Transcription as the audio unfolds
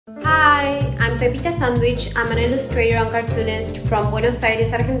Pepita Sandwich. I'm an illustrator and cartoonist from Buenos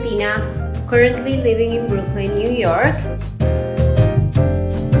Aires, Argentina, currently living in Brooklyn, New York.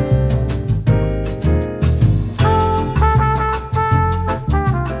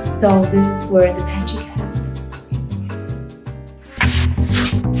 So this is where the magic happens.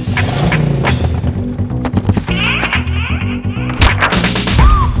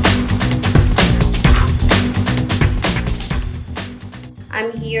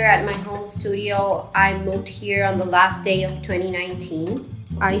 I'm here at my home studio. I moved here on the last day of 2019.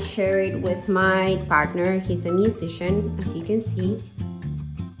 I share it with my partner. He's a musician, as you can see.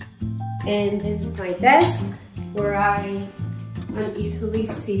 And this is my desk where I'm usually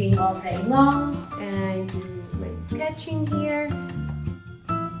sitting all day long, and I do my sketching here.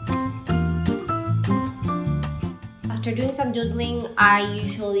 After doing some doodling, I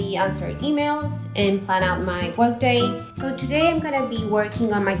usually answer emails and plan out my workday. So today I'm gonna be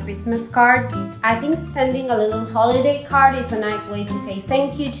working on my Christmas card. I think sending a little holiday card is a nice way to say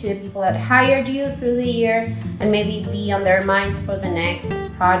thank you to the people that hired you through the year and maybe be on their minds for the next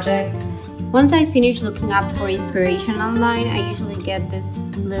project. Once I finish looking up for inspiration online, I usually get this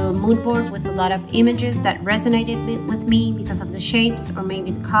little mood board with a lot of images that resonated with me because of the shapes or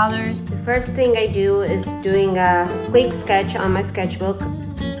maybe the colors. The first thing I do is doing a quick sketch on my sketchbook,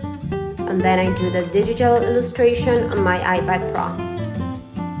 and then I do the digital illustration on my iPad Pro.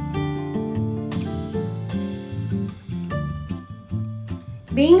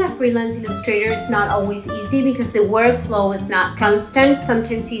 Being a freelance illustrator is not always easy because the workflow is not constant.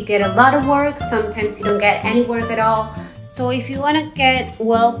 Sometimes you get a lot of work, sometimes you don't get any work at all. So if you want to get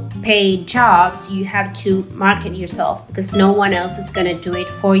well-paid jobs, you have to market yourself because no one else is going to do it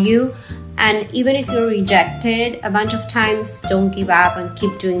for you. And even if you're rejected a bunch of times, don't give up and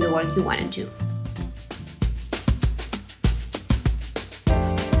keep doing the work you want to do.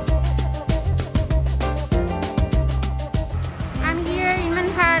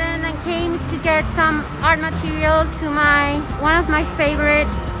 Get some art materials to one of my favorite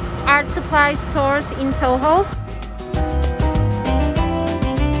art supply stores in Soho.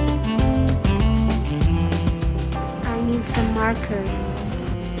 I need some markers.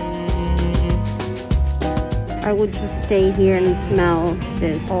 I would just stay here and smell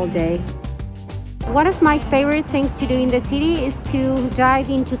this all day. One of my favorite things to do in the city is to dive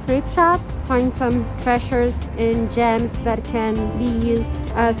into thrift shops, find some treasures and gems that can be used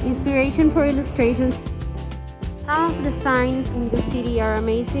as inspiration for illustrations. Some of the signs in the city are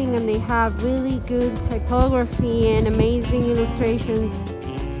amazing and they have really good typography and amazing illustrations.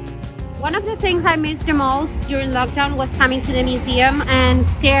 One of the things I missed the most during lockdown was coming to the museum and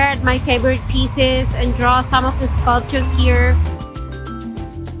stare at my favorite pieces and draw some of the sculptures here.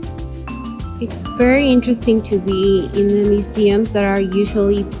 It's very interesting to be in the museums that are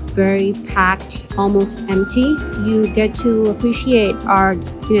usually very packed, almost empty. You get to appreciate art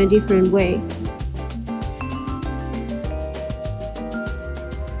in a different way.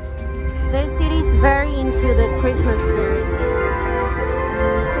 The city is very into the Christmas spirit.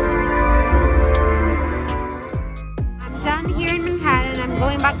 I'm done here in Manhattan. I'm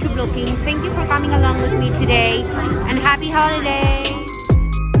going back to Brooklyn. Thank you for coming along with me today, and happy holidays!